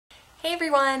Hey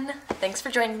everyone! Thanks for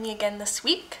joining me again this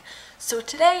week. So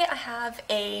today I have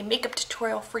a makeup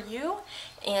tutorial for you,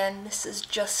 and this is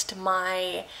just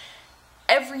my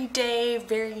everyday,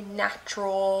 very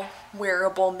natural,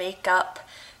 wearable makeup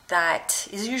that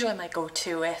is usually my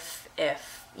go-to if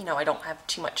you know, I don't have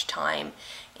too much time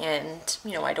and,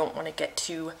 you know, I don't want to get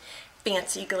too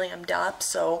fancy glammed up.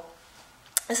 So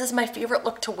this is my favorite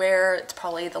look to wear. It's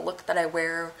probably the look that I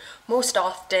wear most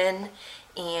often,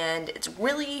 and it's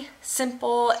really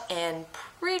simple and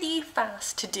pretty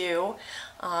fast to do.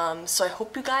 So I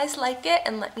hope you guys like it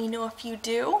and let me know if you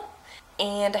do,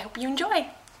 and I hope you enjoy.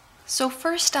 So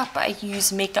first up, I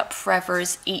use Makeup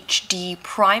Forever's HD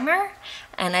Primer,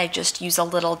 and I just use a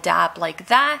little dab like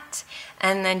that,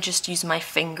 and then just use my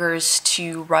fingers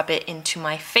to rub it into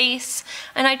my face.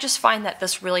 And I just find that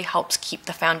this really helps keep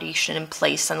the foundation in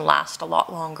place and last a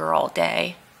lot longer all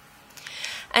day.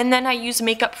 And then I use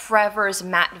Makeup Forever's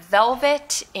Matte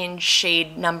Velvet in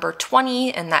shade number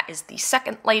 20, and that is the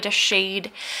second lightest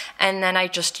shade. And then I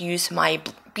just use my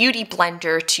Beauty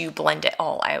Blender to blend it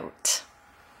all out.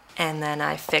 And then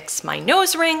I fix my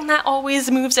nose ring that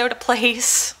always moves out of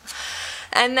place.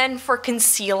 And then for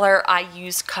concealer, I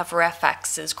use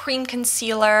CoverFX's Cream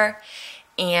Concealer,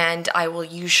 and I will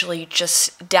usually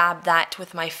just dab that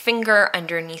with my finger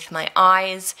underneath my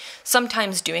eyes,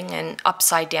 sometimes doing an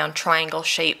upside down triangle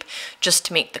shape just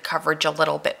to make the coverage a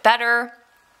little bit better.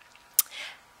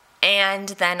 And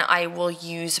then I will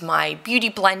use my Beauty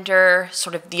Blender,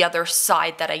 sort of the other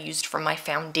side that I used for my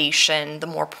foundation, the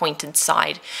more pointed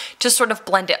side, to sort of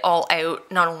blend it all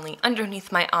out, not only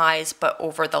underneath my eyes, but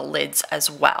over the lids as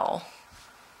well.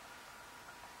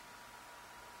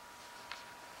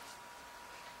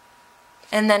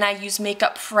 And then I use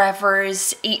Makeup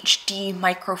Forever's HD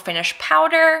Micro Finish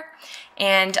Powder,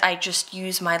 and I just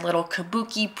use my little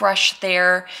kabuki brush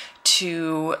there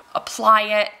to apply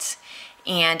it.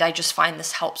 And I just find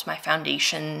this helps my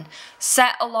foundation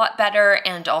set a lot better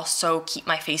and also keep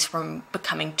my face from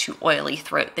becoming too oily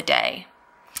throughout the day.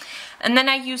 And then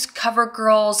I use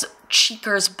Covergirl's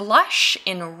Cheekers Blush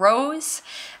in Rose,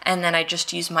 and then I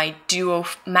just use my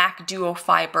MAC Duo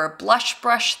Fiber blush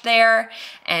brush there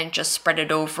and just spread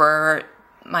it over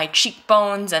my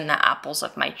cheekbones and the apples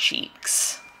of my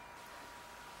cheeks.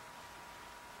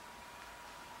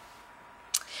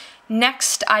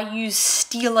 Next, I use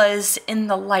Stila's In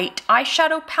the Light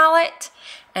eyeshadow palette,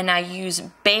 and I use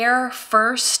Bare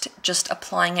first, just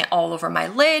applying it all over my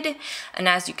lid. And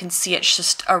as you can see, it's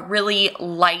just a really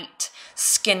light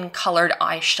skin-colored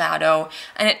eyeshadow,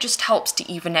 and it just helps to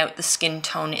even out the skin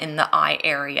tone in the eye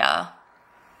area.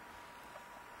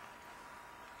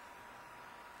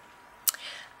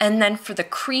 And then for the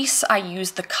crease, I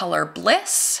use the color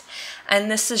Bliss, and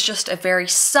this is just a very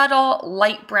subtle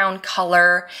light brown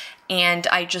color, and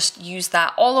I just use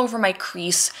that all over my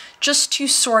crease just to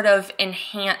sort of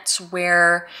enhance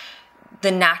where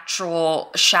the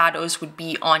natural shadows would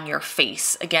be on your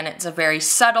face. Again, it's a very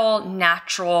subtle,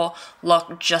 natural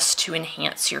look just to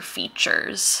enhance your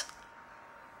features.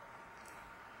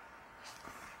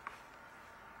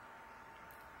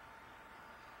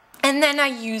 And then I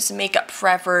use Makeup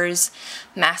Forever's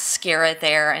mascara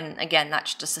there, and again,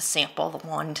 that's just a sample. The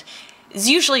wand is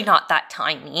usually not that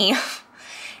tiny.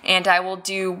 And I will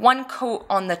do one coat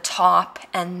on the top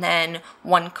and then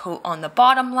one coat on the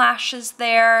bottom lashes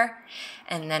there.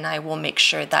 And then I will make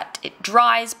sure that it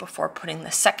dries before putting the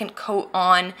second coat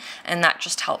on, and that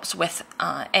just helps with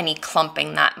any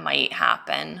clumping that might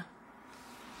happen.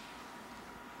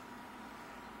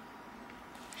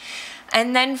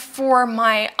 And then for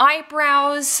my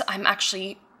eyebrows, I'm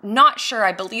actually not sure.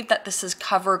 I believe that this is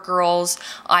CoverGirl's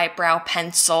eyebrow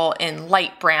pencil in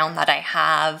light brown that I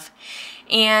have.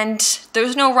 And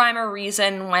there's no rhyme or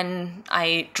reason when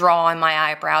I draw on my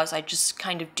eyebrows. I just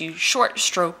kind of do short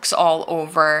strokes all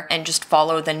over and just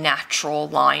follow the natural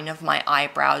line of my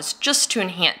eyebrows just to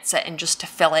enhance it and just to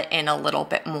fill it in a little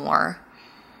bit more.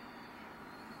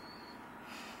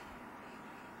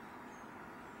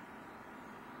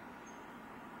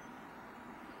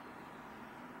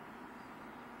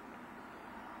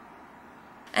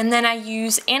 And then I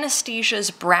use Anastasia's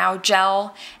brow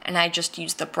gel, and I just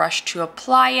use the brush to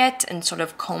apply it and sort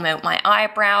of comb out my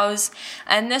eyebrows.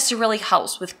 And this really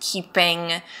helps with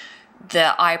keeping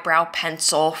the eyebrow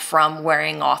pencil from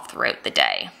wearing off throughout the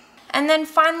day. And then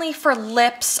finally for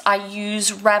lips, I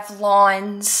use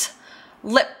Revlon's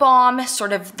lip balm,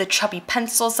 sort of the chubby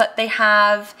pencils that they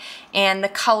have. And the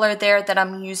color there that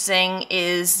I'm using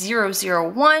is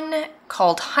 001,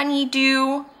 called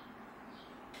Honeydew.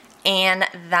 And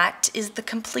that is the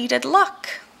completed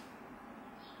look.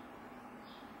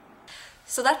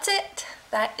 So that's it.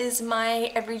 that is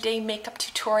my everyday makeup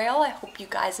tutorial. I hope you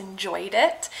guys enjoyed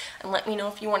it, and let me know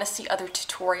if you want to see other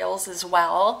tutorials as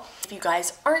well. If you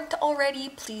guys aren't already,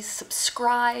 please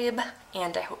subscribe,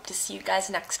 and I hope to see you guys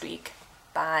next week.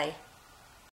 Bye.